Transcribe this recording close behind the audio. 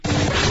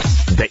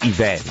The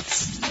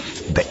events,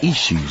 the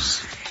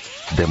issues,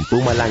 the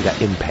Mpumalanga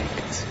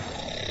impact.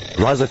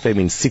 Rise FM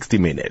in 60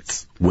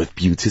 minutes with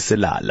Beauty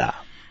Selala.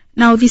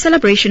 Now, the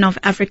celebration of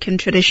African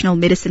Traditional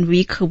Medicine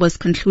Week was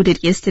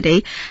concluded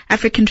yesterday.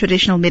 African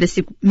Traditional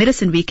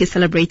Medicine Week is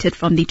celebrated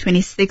from the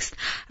 26th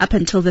up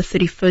until the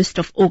 31st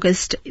of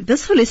August.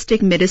 This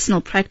holistic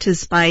medicinal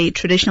practice by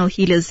traditional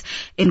healers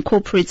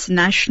incorporates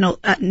natural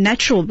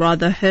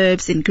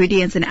herbs,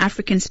 ingredients, and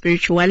African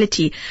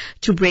spirituality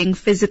to bring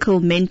physical,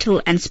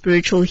 mental, and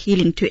spiritual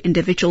healing to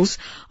individuals.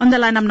 On the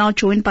line, I'm now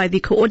joined by the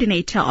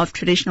coordinator of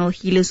Traditional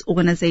Healers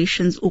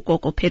Organizations,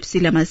 Gogo,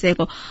 Phepsile,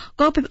 Maseko.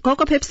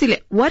 Gogo,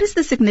 Phepsile, what is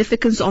the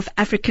significance of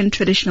African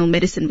Traditional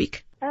Medicine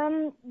Week?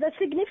 The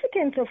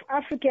significance of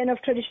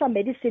Traditional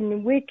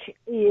Medicine Week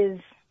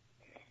is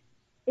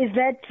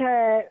that,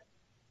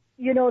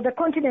 the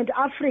continent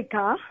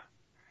Africa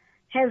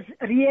has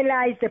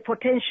realized the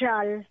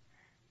potential,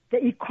 the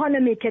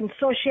economic and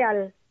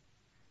social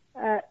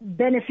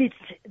benefits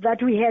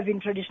that we have in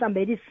traditional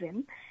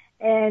medicine,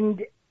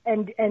 and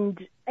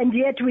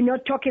yet we're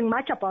not talking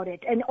much about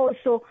it. And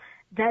also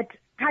that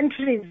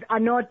countries are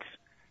not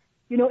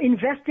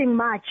investing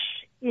much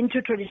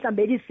into traditional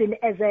medicine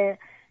as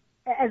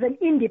an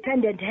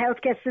independent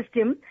healthcare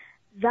system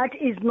that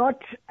is not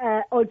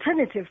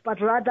alternative, but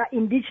rather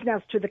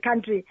indigenous to the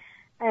country,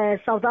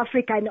 South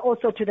Africa, and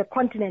also to the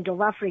continent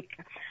of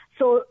Africa.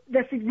 So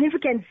the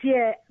significance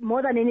here,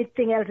 more than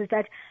anything else, is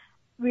that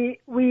we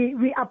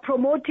are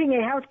promoting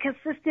a healthcare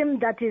system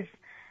that is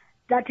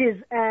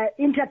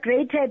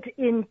integrated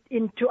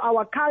into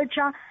our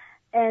culture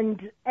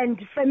and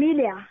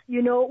familiar,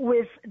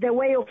 with the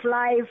way of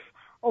life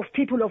of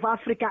people of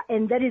Africa,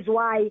 and that is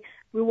why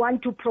we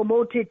want to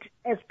promote it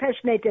as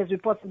passionate as we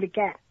possibly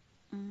can.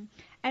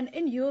 And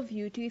in your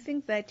view, do you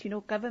think that,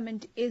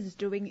 government is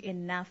doing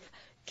enough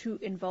to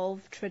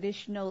involve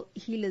traditional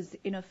healers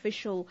in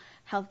official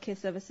healthcare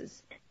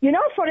services?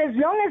 For as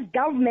long as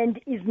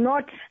government is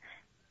not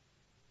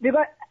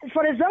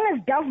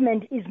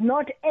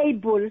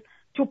able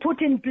to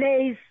put in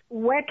place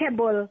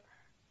workable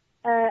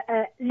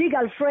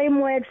legal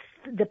frameworks,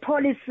 the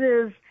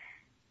policies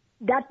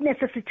that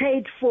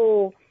necessitate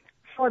for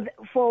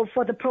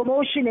the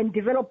promotion and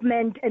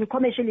development and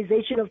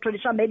commercialization of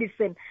traditional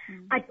medicine,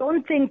 I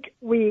don't think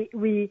we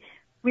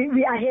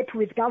are happy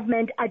with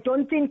government. I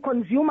don't think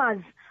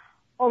consumers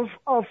of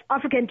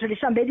African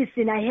traditional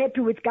medicine are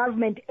happy with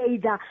government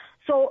either.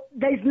 So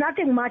there is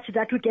nothing much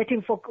that we're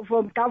getting from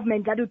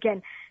government that we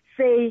can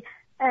say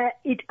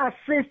it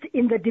assists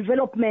in the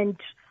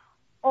development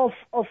of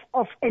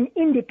an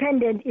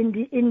independent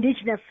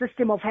indigenous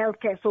system of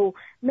healthcare. So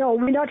no,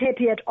 we're not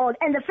happy at all.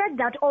 And the fact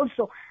that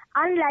also,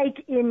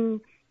 unlike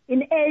in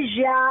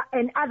Asia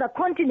and other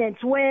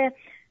continents where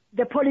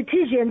the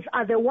politicians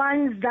are the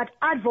ones that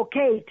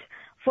advocate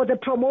for the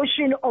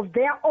promotion of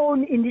their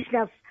own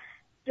indigenous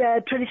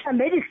traditional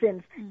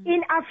medicines,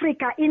 in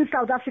Africa, in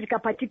South Africa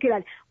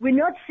particularly, we're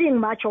not seeing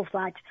much of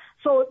that.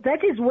 So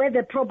that is where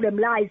the problem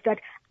lies, that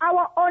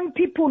our own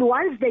people,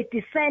 once they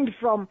descend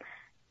from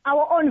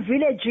our own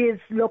villages,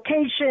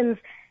 locations,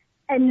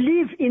 and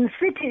live in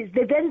cities,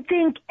 they then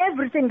think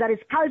everything that is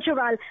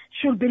cultural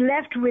should be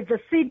left with the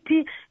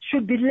city,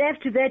 should be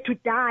left there to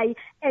die,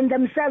 and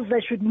themselves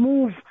they should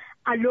move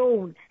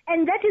alone.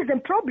 And that is a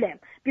problem,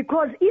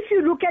 because if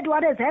you look at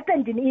what has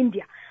happened in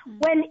India,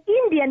 when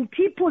Indian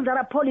people that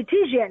are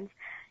politicians,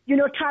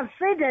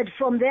 translated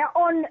from their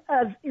own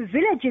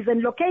villages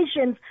and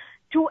locations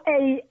to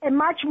a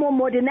much more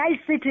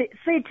modernized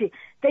city,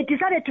 they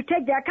decided to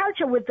take their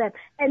culture with them.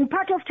 And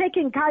part of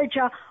taking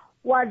culture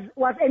was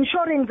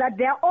ensuring that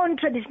their own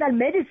traditional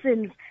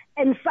medicines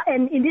and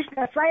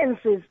indigenous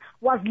sciences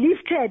was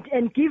lifted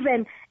and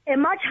given a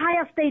much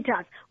higher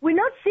status. We're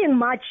not seeing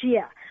much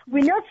here.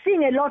 We're not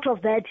seeing a lot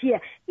of that here.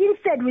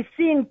 Instead, we're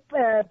seeing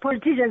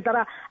politicians that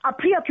are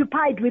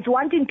preoccupied with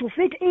wanting to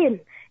fit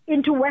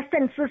into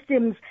Western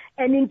systems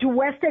and into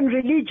Western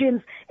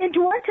religions,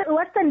 into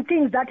Western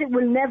things that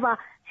will never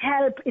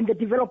help in the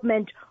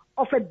development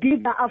of a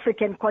bigger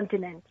African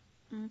continent.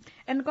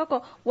 And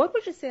Gogo, what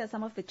would you say are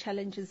some of the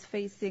challenges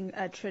facing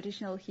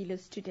traditional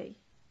healers today?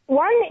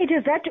 One, it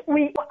is that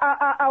we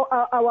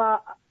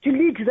are to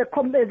lead the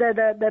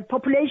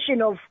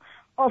population of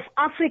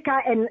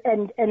Africa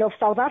and of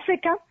South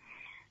Africa.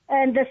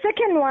 And the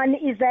second one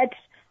is that,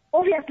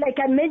 obviously, like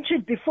I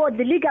mentioned before,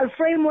 the legal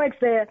frameworks,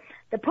 the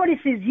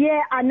policies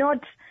here are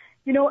not,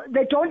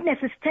 they don't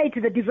necessitate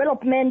the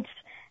development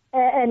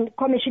and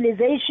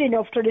commercialization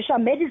of traditional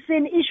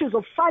medicine, issues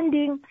of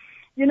funding.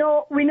 We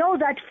know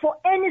that for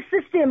any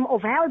system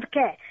of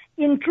healthcare,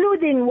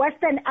 including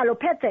Western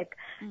allopathic,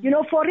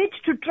 for it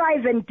to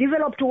thrive and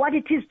develop to what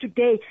it is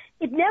today,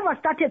 it never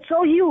started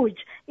so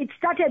huge. It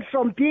started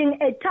from being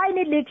a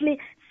tiny little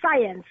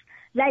science,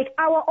 like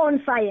our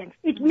own science.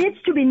 It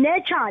needs to be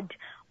nurtured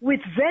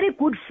with very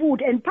good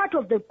food, and part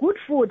of the good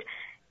food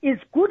is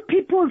good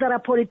people that are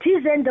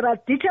politicians, that are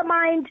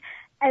determined,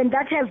 and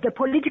that have the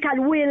political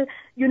will,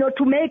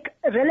 to make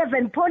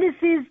relevant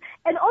policies,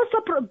 and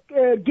also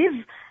give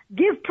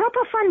give proper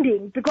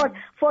funding, because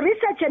for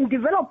research and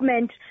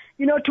development,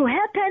 to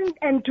happen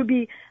and to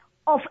be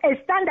of a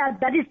standard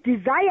that is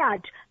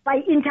desired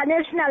by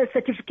international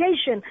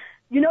certification,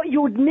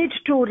 you would need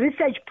to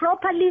research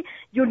properly.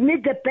 You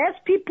need the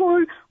best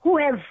people who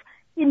have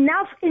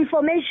enough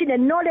information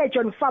and knowledge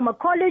on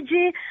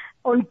pharmacology,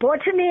 on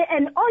botany,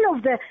 and all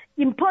of the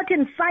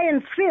important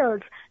science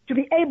fields to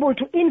be able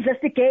to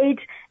investigate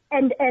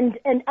and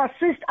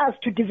assist us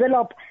to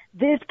develop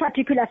this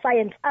particular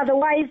science.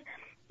 Otherwise,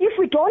 if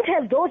we don't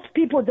have those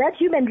people, that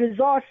human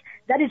resource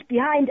that is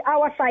behind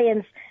our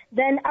science,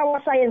 then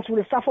our science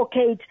will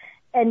suffocate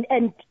and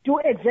do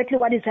exactly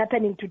what is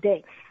happening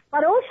today.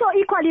 But also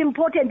equally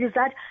important is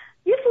that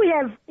if we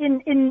have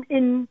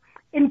in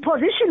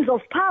positions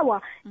of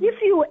power,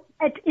 if you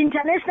at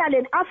international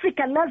and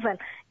African level,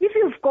 if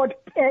you've got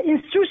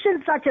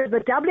institutions such as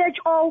the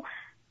WHO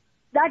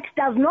that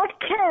does not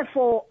care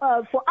for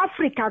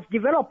Africa's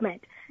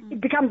development, it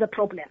becomes a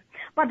problem.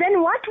 But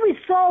then what we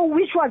saw,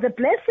 which was a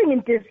blessing in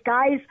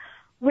disguise,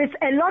 with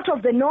a lot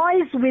of the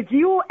noise, with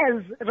you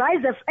as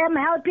Rise FM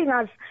helping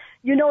us,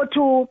 to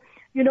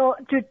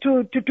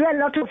do a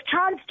lot of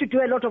chants, to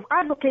do a lot of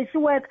advocacy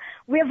work,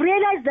 we have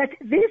realized that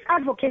this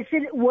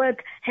advocacy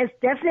work has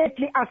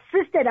definitely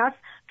assisted us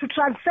to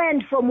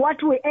transcend from what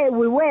we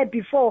were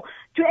before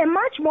to a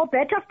much more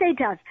better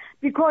status.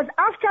 Because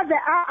after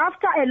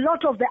a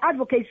lot of the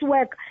advocacy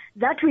work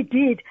that we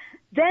did,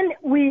 then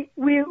we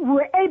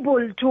were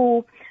able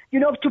to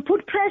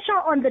put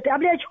pressure on the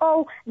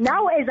WHO.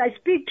 Now, as I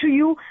speak to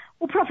you,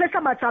 Professor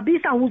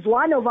Matsabisa, who's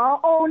one of our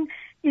own,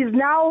 is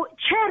now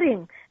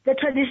chairing the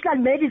traditional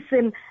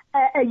medicine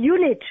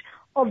unit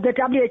of the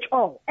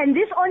WHO. And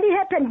this only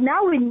happened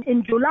now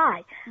in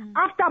July,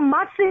 after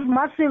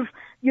massive,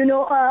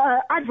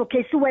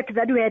 advocacy work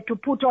that we had to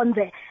put on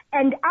there.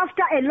 And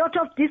after a lot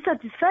of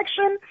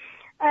dissatisfaction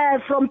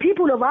from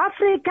people of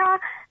Africa,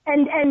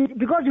 and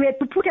because we had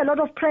to put a lot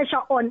of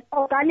pressure on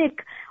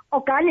organics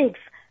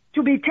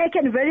to be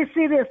taken very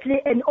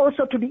seriously and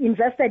also to be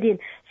invested in.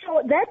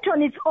 So that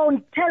on its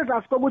own tells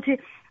us, Koguti,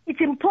 it's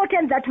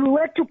important that we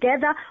work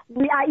together.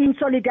 We are in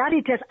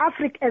solidarity as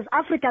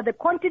Africa, the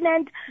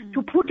continent,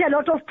 to put a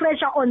lot of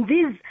pressure on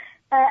these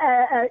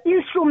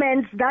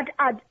instruments that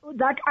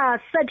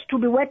are said to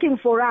be working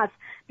for us.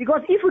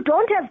 Because if we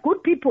don't have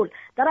good people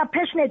that are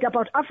passionate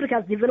about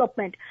Africa's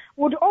development,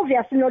 we would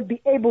obviously not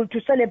be able to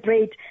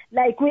celebrate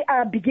like we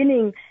are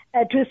beginning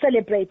to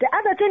celebrate. The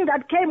other thing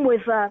that came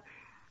with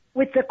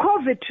the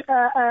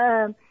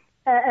COVID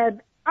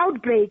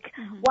outbreak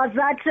was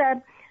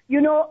that,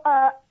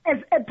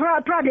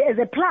 probably as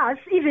a plus,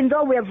 even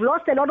though we have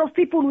lost a lot of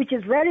people, which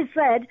is very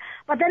sad,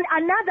 but then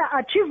another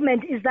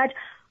achievement is that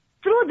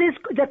through this,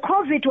 the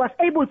COVID was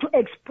able to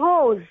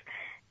expose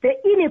the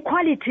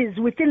inequalities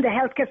within the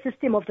healthcare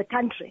system of the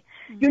country.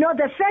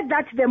 The fact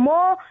that the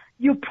more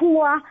you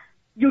poor,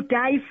 you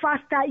die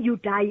faster, you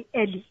die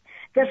early.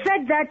 The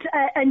fact that,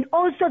 and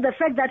also the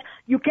fact that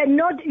you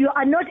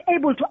are not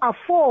able to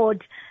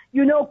afford,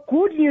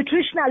 good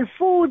nutritional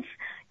foods,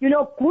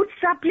 good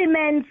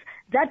supplements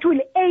that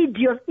will aid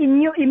your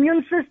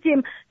immune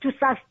system to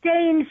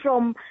sustain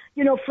from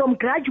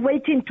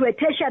graduating to a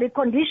tertiary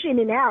condition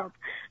in health.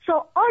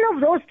 So all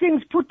of those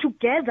things put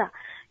together,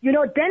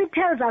 then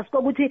tells us,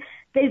 Koguti,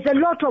 there's a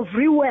lot of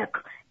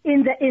rework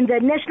in the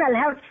national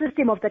health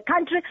system of the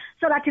country,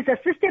 so that it's a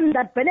system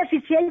that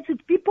beneficiates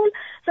its people,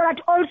 so that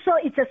also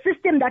it's a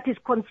system that is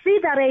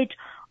considerate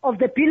of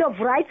the Bill of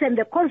Rights and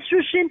the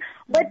Constitution,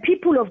 where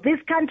people of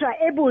this country are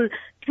able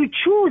to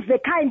choose the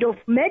kind of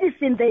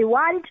medicine they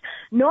want,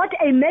 not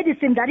a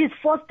medicine that is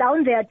forced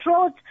down their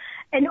throats.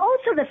 And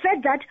also the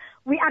fact that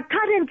we are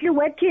currently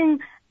working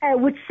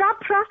with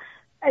SAPRA.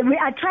 We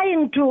are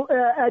trying to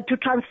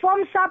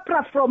transform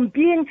SAPRA from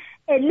being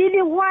a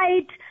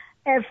lily-white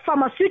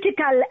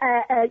pharmaceutical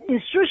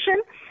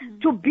institution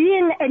to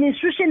being an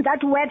institution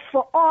that works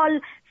for all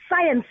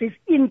sciences,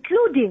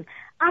 including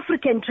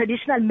African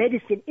traditional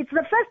medicine. It's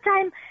the first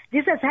time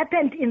this has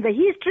happened in the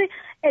history,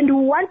 and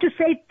we want to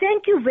say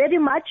thank you very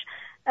much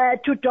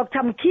to Dr.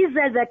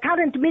 Mkhize, the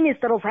current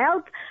Minister of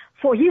Health,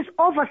 for his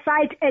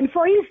oversight and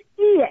for his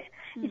ear.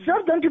 It's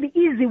not going to be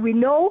easy, we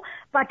know,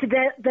 but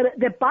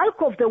the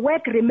bulk of the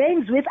work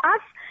remains with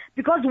us,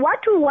 because what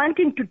we're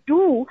wanting to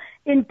do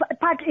in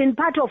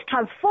part of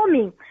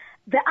transforming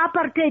the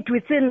apartheid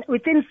within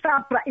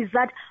SAPRA is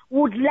that we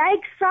would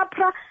like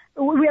SAPRA,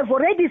 we have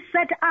already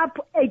set up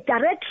a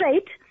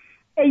directorate,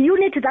 a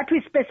unit that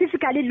will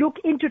specifically look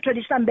into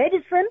traditional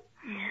medicine,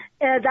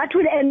 that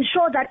will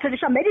ensure that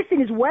traditional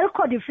medicine is well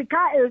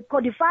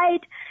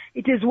codified,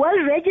 it is well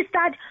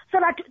registered, so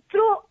that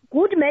through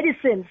good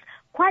medicines,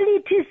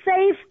 quality,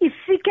 safe,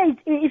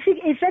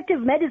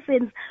 effective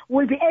medicines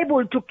will be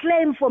able to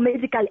claim for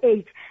medical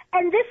aid.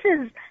 And this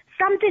is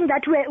something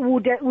that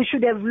we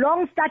should have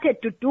long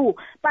started to do.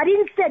 But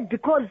instead,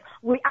 because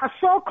we are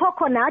so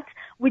coconut,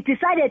 we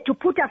decided to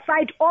put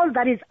aside all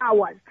that is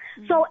ours.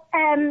 So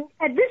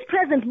at this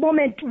present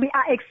moment, we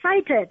are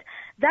excited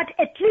that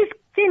at least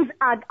things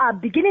are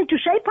beginning to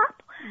shape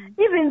up.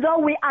 even though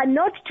we are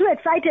not too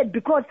excited,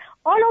 because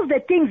all of the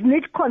things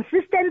need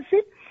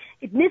consistency.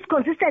 It needs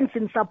consistency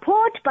in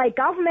support by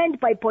government,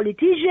 by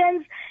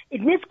politicians.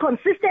 It needs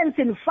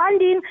consistency in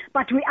funding.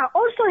 But we are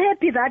also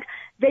happy that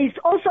there is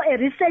also a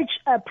research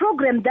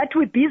program that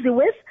we're busy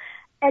with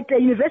at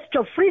the University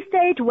of Free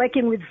State,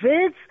 working with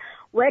Wits,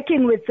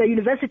 working with the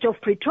University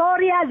of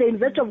Pretoria, the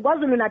University of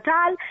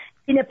KwaZulu-Natal,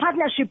 in a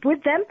partnership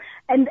with them,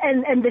 and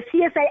the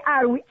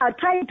CSIR. We are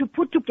trying to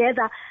put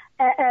together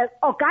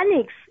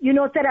organics,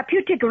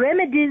 therapeutic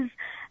remedies,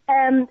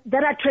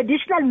 there are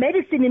traditional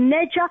medicine in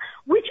nature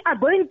which are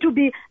going to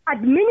be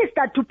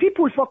administered to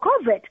people for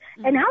COVID.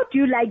 And how do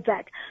you like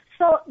that?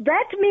 So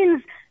that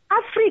means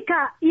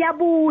Africa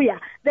iyabuya.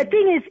 The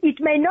thing is, it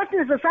may not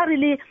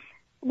necessarily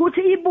go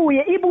to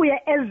ibuya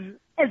as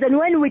and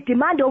when we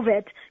demand of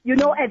it,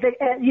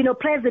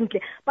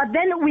 presently. But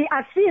then we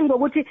are seeing,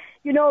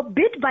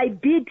 bit by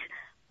bit,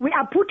 we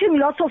are putting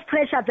lots of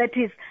pressure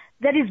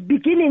that is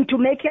beginning to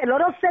make a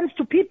lot of sense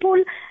to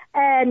people,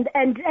 and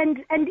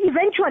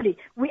eventually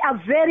we are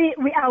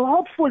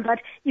hopeful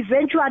that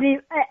eventually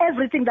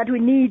everything that we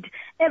need,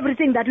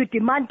 everything that we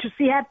demand to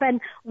see happen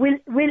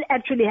will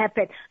actually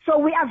happen. So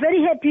we are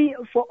very happy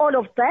for all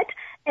of that,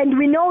 and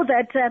we know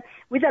that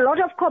with a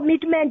lot of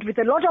commitment, with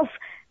a lot of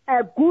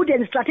good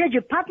and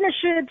strategic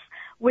partnerships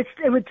with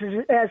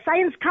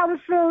science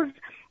councils,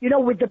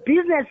 with the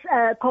business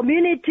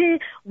community,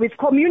 with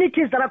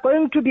communities that are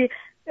going to be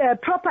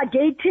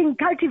propagating,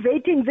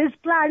 cultivating these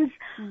plants.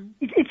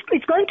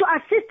 It's going to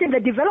assist in the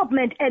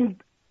development, and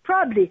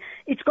probably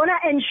it's going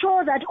to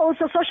ensure that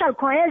also social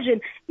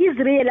cohesion is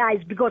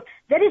realized, because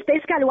that is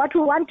basically what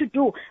we want to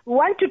do. We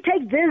want to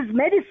take these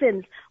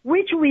medicines,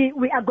 which we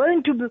are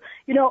going to,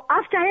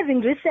 after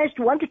having researched,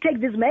 we want to take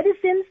these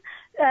medicines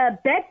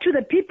back to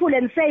the people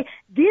and say,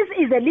 this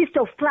is a list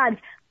of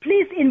plants.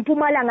 Please, in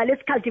Mpumalanga,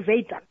 let's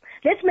cultivate them.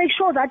 Let's make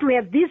sure that we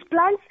have these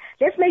plants.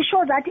 Let's make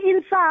sure that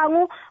in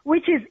Sangu,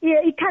 which is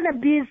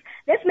cannabis,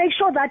 let's make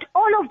sure that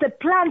all of the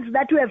plants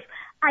that we have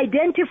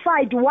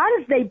identified,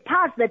 once they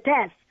pass the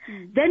test,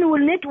 then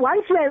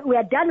once we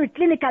are done with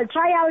clinical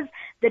trials,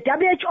 the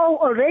WHO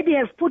already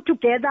has put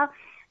together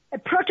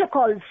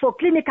protocols for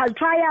clinical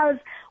trials,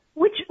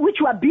 which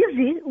we're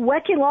busy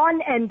working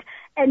on, and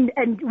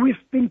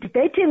we've been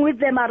debating with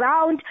them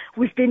around.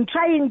 We've been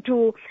trying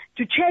to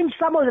change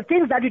some of the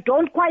things that we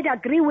don't quite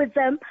agree with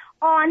them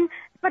on.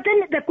 But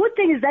then the good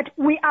thing is that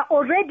we are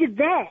already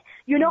there.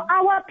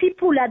 Our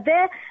people are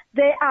there.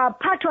 They are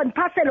part and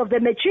parcel of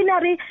the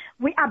machinery.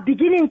 We are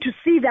beginning to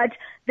see that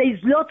there is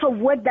lots of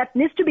work that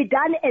needs to be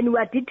done, and we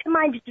are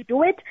determined to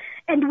do it.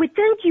 And we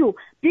thank you,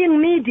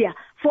 being media,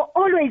 for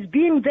always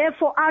being there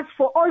for us,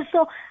 for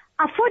also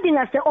affording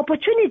us the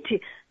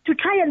opportunity to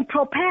try and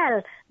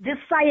propel this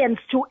science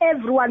to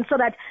everyone, so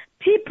that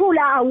people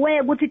are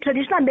aware that the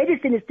traditional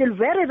medicine is still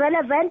very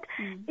relevant.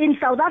 In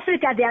South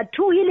Africa, there are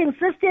two healing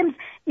systems.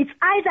 It's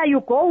either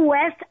you go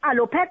West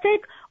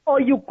allopathic or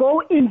you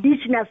go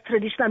indigenous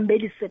traditional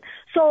medicine.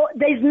 So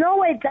there is no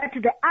way that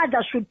the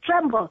other should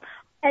tremble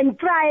and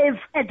thrive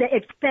at the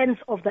expense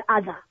of the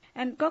other.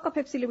 And Gogo,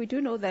 Phepsile, we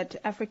do know that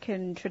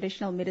African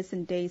Traditional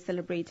Medicine Day is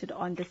celebrated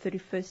on the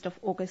 31st of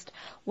August.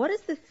 What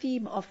is the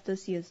theme of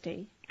this year's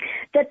day?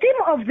 The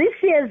theme of this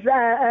year's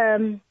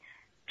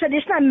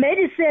traditional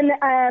medicine,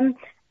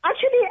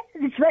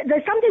 actually,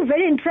 there's something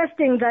very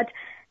interesting that,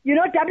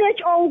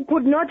 WHO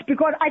could not,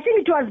 because I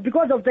think it was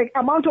because of the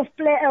amount of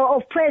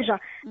pressure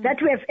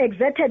that we have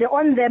exerted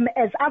on them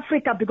as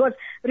Africa, because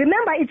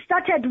remember, it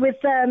started with,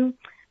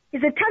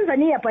 it's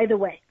Tanzania, by the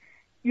way,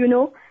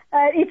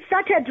 it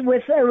started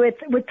with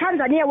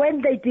Tanzania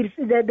when they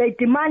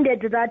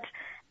demanded that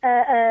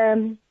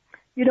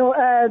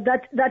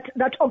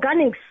that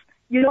organics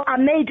are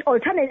made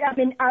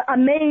are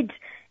made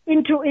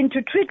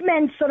into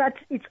treatment, so that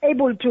it's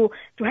able to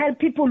help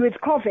people with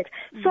COVID.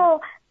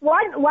 So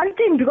one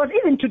thing, because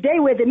even today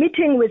we're the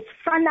meeting with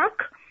SANAC,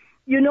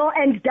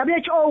 and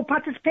WHO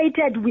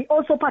participated. We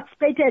also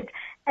participated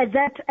at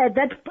that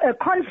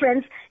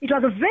conference. It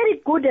was a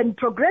very good and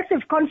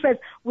progressive conference.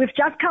 We've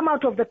just come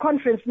out of the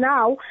conference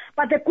now.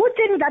 But the good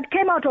thing that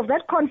came out of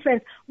that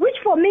conference, which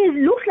for me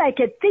looks like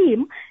a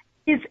theme,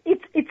 is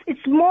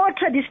it's more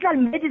traditional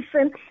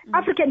medicine,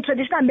 African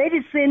traditional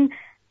medicine,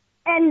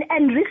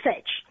 and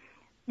research.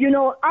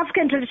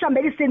 African traditional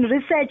medicine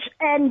research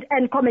and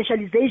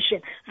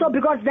commercialization. So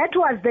because that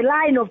was the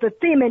line of the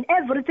theme, and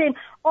everything,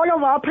 all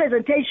of our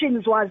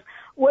presentations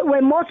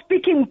were more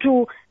speaking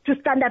to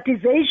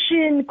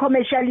standardization,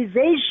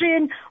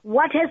 commercialization,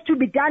 what has to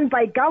be done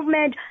by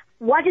government,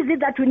 what is it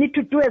that we need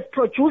to do as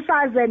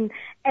producers and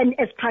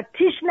as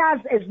practitioners,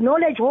 as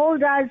knowledge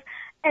holders,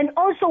 and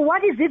also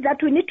what is it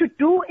that we need to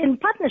do in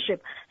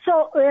partnership.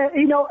 So,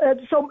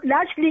 so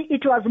largely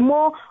it was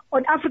more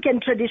on African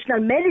traditional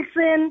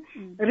medicine,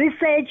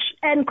 research,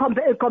 and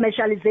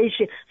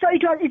commercialization. So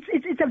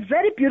it's a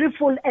very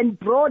beautiful and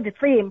broad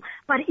theme,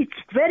 but it's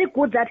very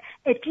good that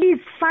at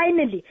least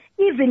finally,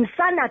 even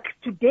SANAC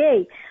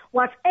today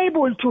was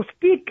able to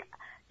speak,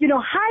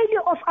 highly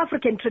of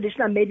African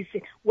traditional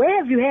medicine. Where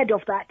have you heard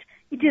of that?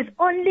 It is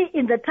only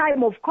in the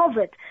time of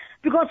COVID.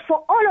 Because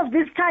for all of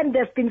this time,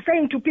 they've been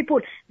saying to people,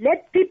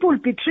 let people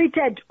be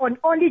treated on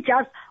only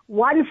just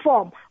one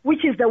form,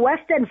 which is the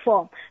Western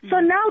form. So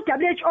now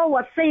WHO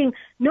was saying,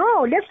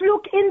 no, let's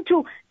look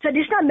into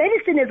traditional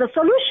medicine as a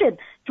solution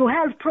to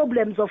health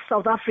problems of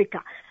South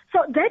Africa. So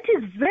that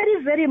is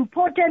very, very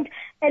important.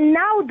 And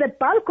now the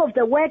bulk of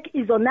the work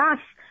is on us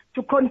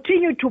to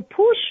continue to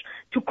push,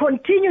 to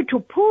continue to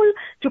pull,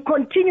 to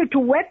continue to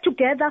work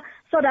together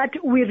so that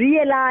we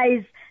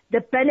realize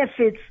the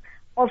benefits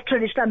of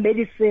traditional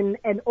medicine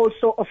and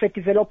also of a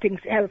developing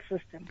health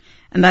system.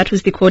 And that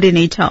was the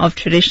coordinator of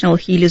Traditional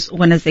Healers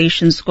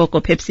Organizations,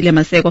 Gogo, Phepsile,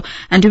 Maseko.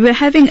 And we were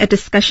having a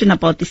discussion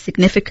about the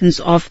significance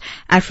of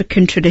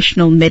African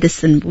Traditional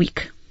Medicine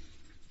Week.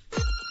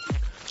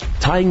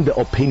 Tying the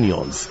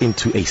opinions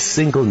into a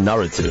single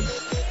narrative.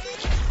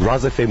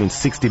 Rise FM in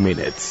 60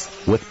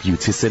 minutes with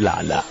Beauty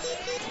Selala.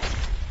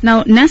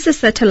 Now, NASA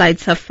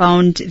satellites have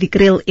found the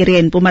Kriel area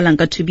in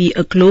Mpumalanga to be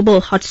a global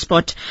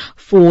hotspot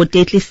for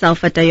deadly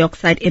sulfur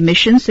dioxide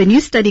emissions. A new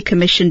study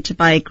commissioned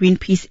by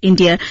Greenpeace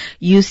India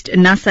used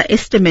NASA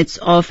estimates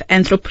of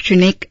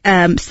anthropogenic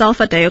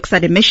sulfur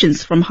dioxide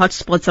emissions from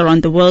hotspots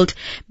around the world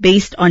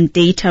based on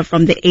data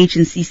from the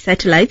agency's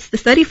satellites. The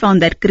study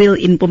found that Kriel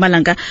in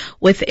Mpumalanga,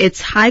 with its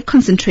high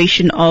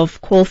concentration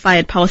of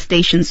coal-fired power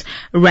stations,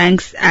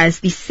 ranks as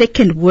the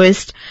second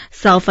worst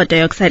sulfur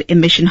dioxide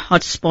emission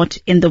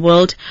hotspot in the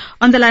world.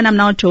 On the line, I'm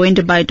now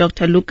joined by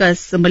Dr.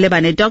 Lucas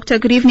Mulebane. Doctor,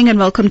 good evening and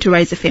welcome to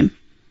Rise FM.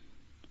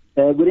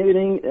 Good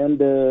evening and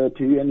to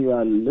you and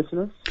your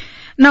listeners.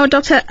 Now,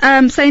 Doctor,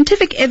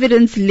 scientific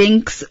evidence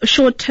links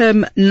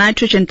short-term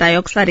nitrogen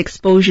dioxide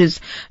exposures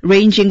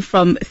ranging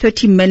from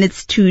 30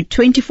 minutes to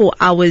 24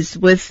 hours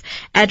with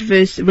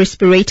adverse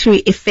respiratory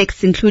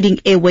effects,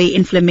 including airway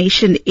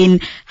inflammation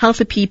in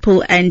healthy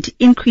people and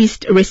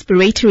increased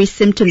respiratory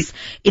symptoms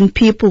in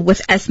people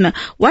with asthma.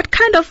 What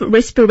kind of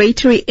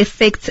respiratory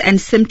effects and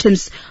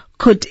symptoms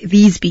could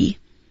these be?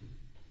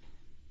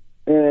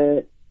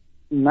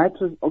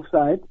 Nitrous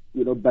oxide,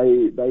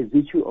 by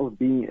virtue of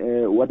being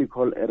what we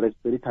call a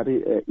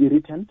respiratory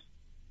irritant,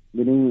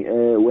 meaning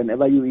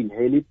whenever you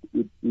inhale it,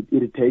 it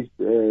irritates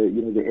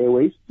the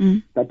airways,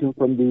 starting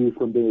from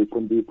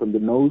the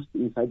nose,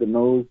 inside the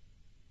nose,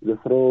 the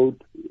throat,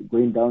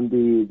 going down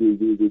the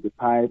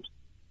pipes,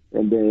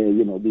 and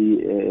and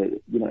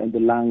the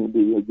lung,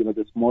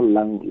 the small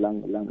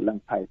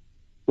lung pipe.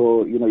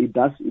 So it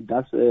does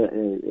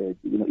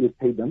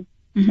irritate them.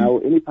 Now,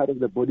 any part of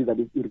the body that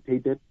is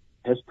irritated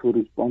has to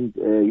respond,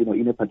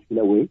 in a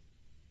particular way.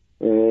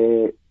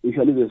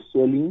 Usually there's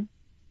swelling,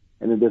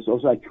 and then there's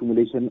also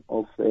accumulation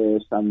of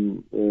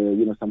some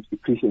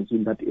secretions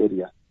in that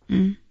area.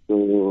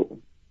 So.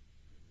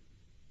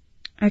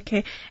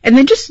 Okay. And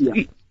then just,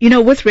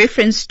 with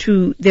reference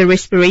to the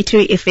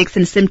respiratory effects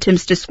and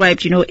symptoms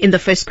described, in the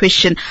first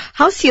question,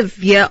 how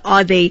severe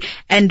are they,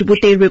 and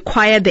would they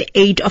require the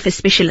aid of a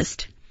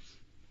specialist?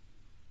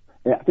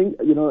 Yeah, I think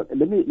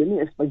let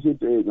me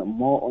expatiate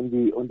more on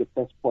the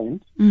first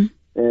point.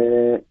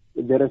 The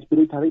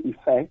respiratory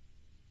effect.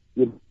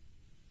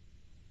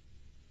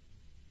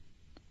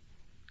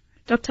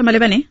 Dr.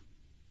 Malebane?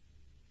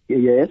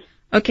 Yes.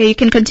 Okay, you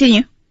can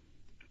continue.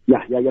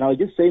 Yeah. I was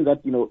just saying that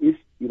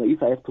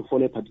if I have to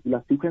follow a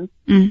particular sequence,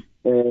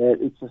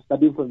 it's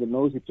starting from the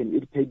nose. It can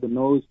irritate the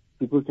nose.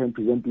 People can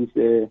present with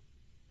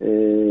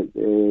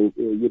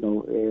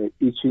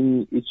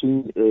itching,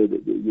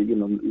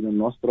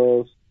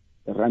 nostrils,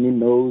 a runny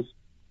nose,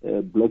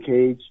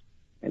 blockage,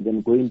 and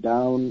then going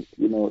down,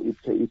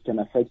 it can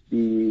affect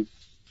the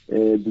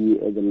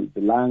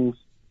lungs,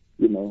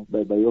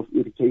 by way of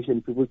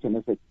irritation. People can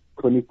have a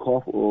chronic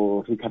cough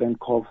or recurrent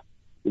cough,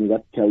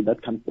 that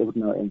comes every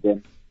now and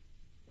then.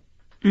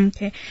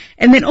 Okay.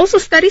 And then also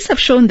studies have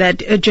shown that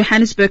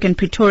Johannesburg and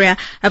Pretoria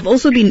have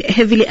also been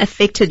heavily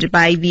affected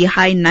by the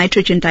high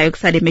nitrogen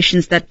dioxide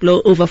emissions that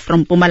blow over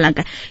from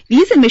Mpumalanga.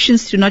 These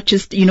emissions do not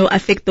just,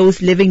 affect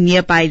those living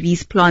nearby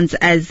these plants,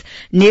 as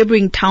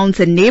neighboring towns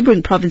and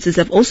neighboring provinces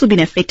have also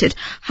been affected.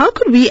 How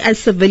could we as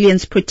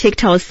civilians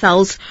protect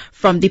ourselves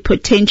from the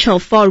potential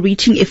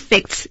far-reaching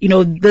effects,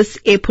 this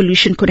air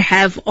pollution could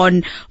have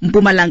on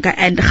Mpumalanga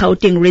and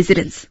Gauteng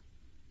residents?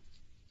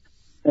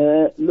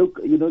 Look,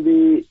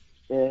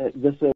 there's a